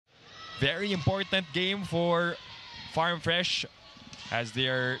very important game for Farm Fresh as they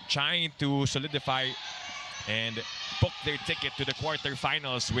are trying to solidify and book their ticket to the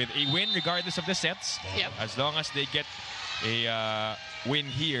quarterfinals with a win regardless of the sets. Yep. As long as they get a win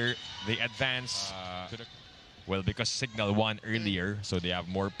here, they advance to the... Well, because Signal won earlier, so they have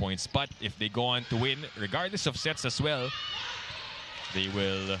more points. But if they go on to win, regardless of sets as well, they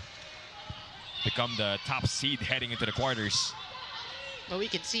will become the top seed heading into the quarters. Well, we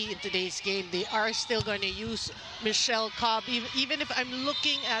can see in today's game, they are still going to use Michelle Cobb. Even if I'm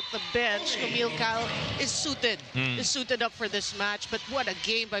looking at the bench, Camille Cal is suited up for this match. But what a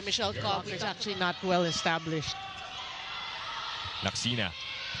game by Michelle Cobb. It's actually not well established. Laksina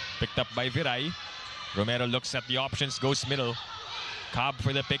picked up by Viray. Romero looks at the options, goes middle. Cobb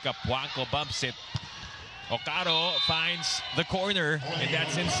for the pickup. Wanko bumps it. Okaro finds the corner, and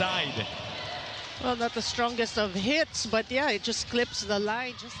that's inside. Well, not the strongest of hits, but yeah, it just clips the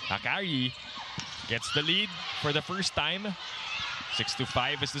line. Akari gets the lead for the first time.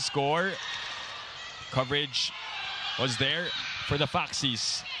 6-5 is the score. Coverage was there for the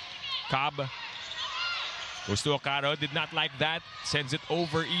Foxies. Cobb goes to Okaro, did not like that, sends it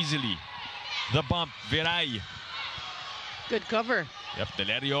over easily. The bump, Viray. Good cover. Yep,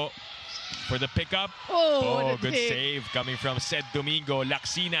 Delerio for the pickup. Oh, good save coming from Ced Domingo.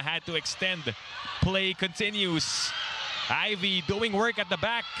 Laksina had to extend. Play continues. Ivy doing work at the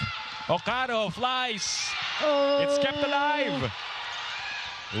back. Okaro flies. Oh. It's kept alive.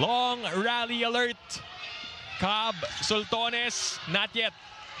 Long rally alert. Cobb, Soltones, not yet.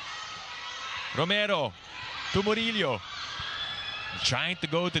 Romero to Murillo. Trying to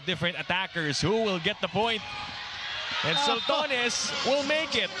go to different attackers. Who will get the point? And Soltones will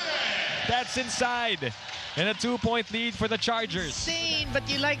make it. That's inside. And a 2-point lead for the Chargers. Insane, but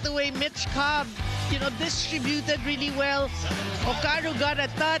you like the way Mitch Cobb, distributed really well. Okaro got a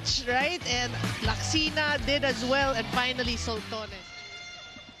touch, right? And Laksina did as well. And finally, Soltones.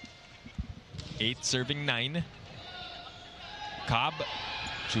 8 serving 9. Cobb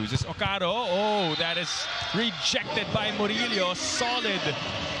chooses Okaro. Oh, that is rejected by Murillo. Solid.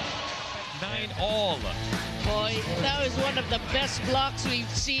 9-all. Boy, that was one of the best blocks we've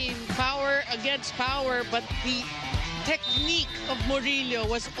seen. Power against power, but the technique of Murillo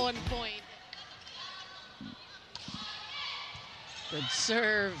was on point. Good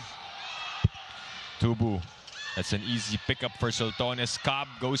serve. Tubu. That's an easy pickup for Soltones. Cobb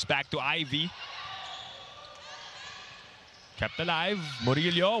goes back to Ivy. Kept alive.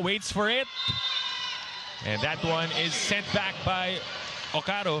 Murillo waits for it. And that one is sent back by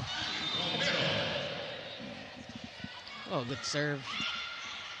Okaro. Oh, good serve.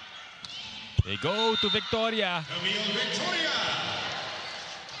 They go to Victoria.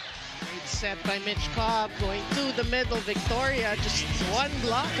 Great set by Mitch Cobb going to the middle. Victoria, just one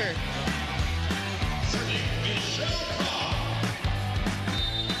blocker. So,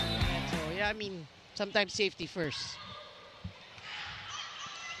 yeah, I mean, sometimes safety first.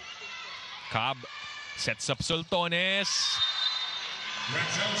 Cobb sets up Soltones.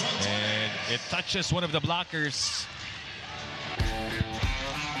 And it touches one of the blockers.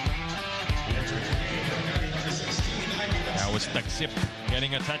 That was Taksip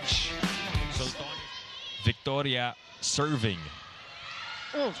getting a touch. Soltones. Victoria serving.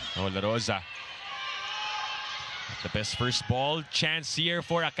 Oh, La Rosa. The best first ball. Chance here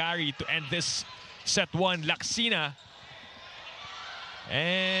for Akari to end this set 1. Laksina.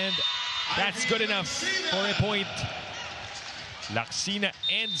 And that's good enough for a point. Laksina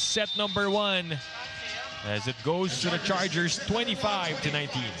ends set number 1 as it goes to the Chargers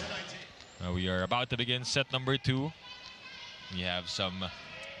 25-19. We are about to begin set number 2. We have some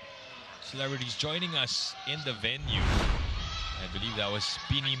celebrities joining us in the venue. I believe that was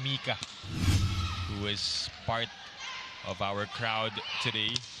Pini Mika, who is part of our crowd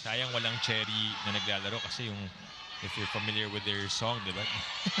today. Sayang walang Cherry na naglalaro kasi if you're familiar with their song, diba?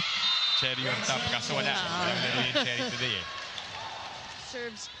 Cherry on top, kaso walang laro yung Cherry today eh.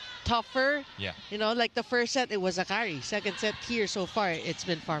 serves tougher. Yeah. Like the first set, it was Akari. Second set here so far, it's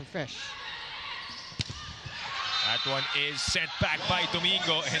been Farm Fresh. That one is sent back by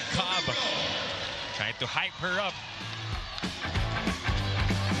Domingo, and Cobb trying to hype her up.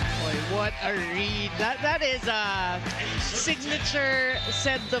 Boy, what a read. That is a signature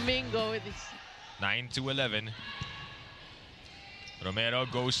Ced Domingo. 9-11. Romero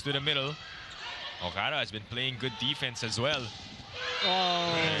goes to the middle. Okaro has been playing good defense as well. Oh.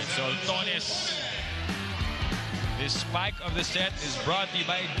 And Soltones. This spike of the set is brought to you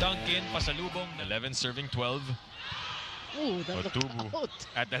by Duncan Pasalubong. 11 serving 12. Ooh, that Otubu out.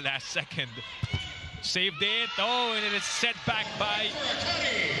 at the last second saved it. Oh, and it is set back by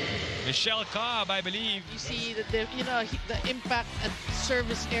Michelle Cobb, I believe. You see the impact a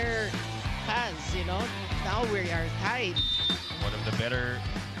service error has. Now we are tied. One of the better.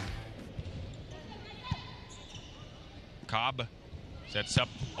 Cobb sets up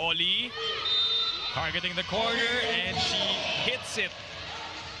Oli, targeting the corner, and she hits it.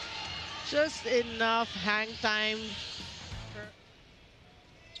 Just enough hang time.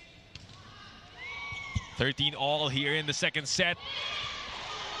 13 all here in the second set.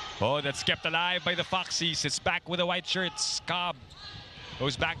 Oh, that's kept alive by the Foxies. It's back with the white shirts. Cobb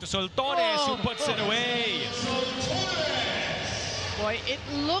goes back to Soltones, who puts it away. Boy, it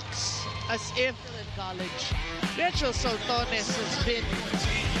looks as if in college, Rachel Soltones has been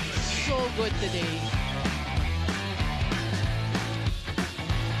so good today.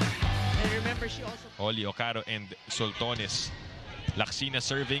 And remember, she also... Oli, Ocaro, and Soltones. Laxina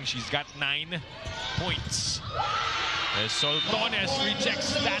serving. She's got 9 points. As Soltones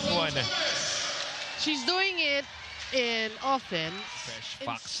rejects that one. She's doing it in offense. Fresh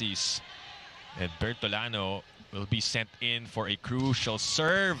Foxies. And Bertolano will be sent in for a crucial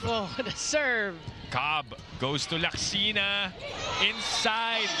serve. Oh, the serve. Cobb goes to Laxina.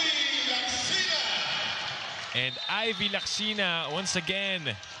 Inside. And Ivy Laxina once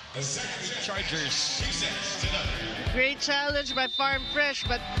again. Chargers. Great challenge by Farm Fresh,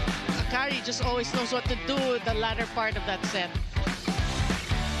 but Akari just always knows what to do in the latter part of that set.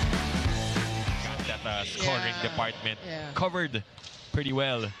 Got that scoring department covered pretty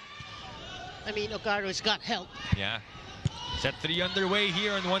well. I mean, Okaro's got help. Yeah. Set 3 underway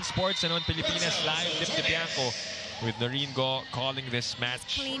here on One Sports and on Pilipinas Live. Lip de Bianco with Noreen Go calling this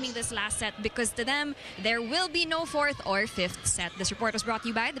match. Claiming this last set because to them, there will be no 4th or 5th set. This report was brought to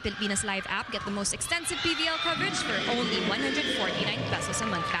you by the Pilipinas Live app. Get the most extensive PVL coverage for only 149 pesos a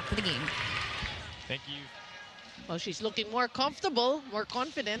month. Back to the game. Thank you. Well, she's looking more comfortable, more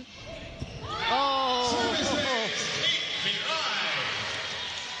confident. Oh!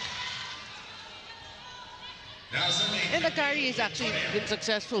 And Akari has actually been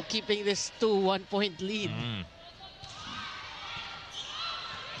successful keeping this to 1-point lead.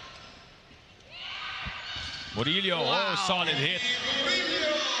 Murillo, oh, solid hit.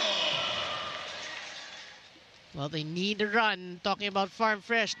 Well, they need a run. Talking about Farm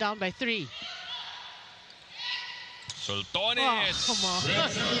Fresh, down by 3. Soltones. Oh, come on.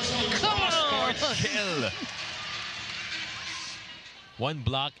 Come on. Kill. 1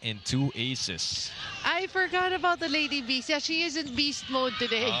 block and 2 aces. I forgot about the Lady Beast. Yeah, she is in beast mode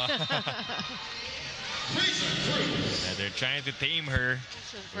today. They're trying to tame her.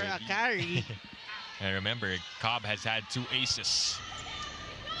 For Akari. And remember, Cobb has had 2 aces.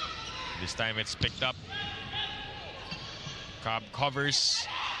 This time it's picked up. Cobb covers.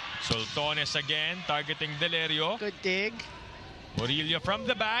 Soltones again, targeting Delerio. Good dig. Murillo from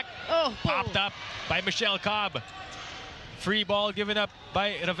the back. Oh, Popped up by Michelle Cobb. Free ball given up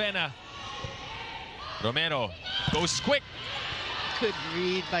by Ravenna. Romero goes quick. Good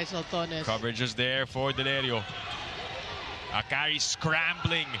read by Soltones. Coverage is there for Delerio. Akari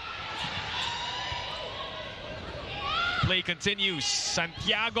scrambling. Play continues.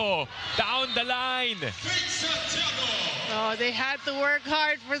 Santiago down the line. Oh, they had to work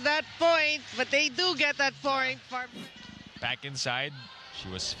hard for that point, but they do get that point. Back inside. She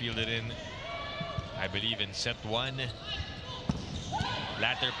was fielded in, I believe, in set 1.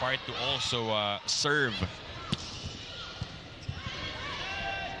 Latter part to also serve.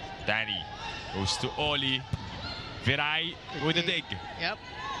 Danny goes to Oli. Viray with a dig. Yep.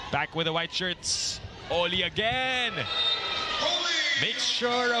 Back with the white shirts. Oli again. Make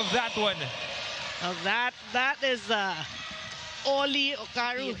sure of that one. Now that is Oli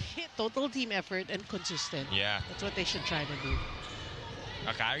Okaru hit. Total team effort and consistent. Yeah. That's what they should try to do.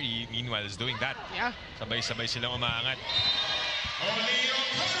 Akari, meanwhile, is doing that. Yeah. Sabay-sabay silang umaangat.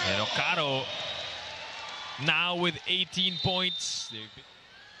 And Ocaro now with 18 points.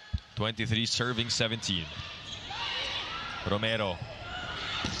 23 serving 17. Romero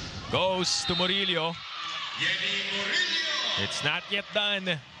goes to Murillo. It's not yet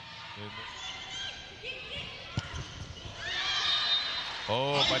done.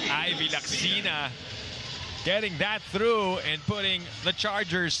 Oh, but Ivy Laxina getting that through and putting the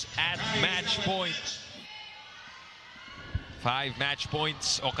Chargers at match point. 5 match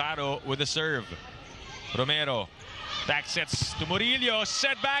points. Ocaro with a serve. Romero. Back sets to Murillo.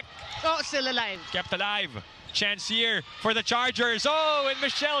 Set back. Oh, still alive. Kept alive. Chance here for the Chargers. Oh, and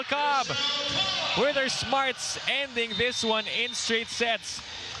Michelle Cobb with her smarts ending this one in straight sets.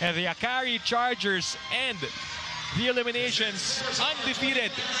 And the Akari Chargers end the eliminations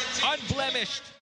undefeated, unblemished.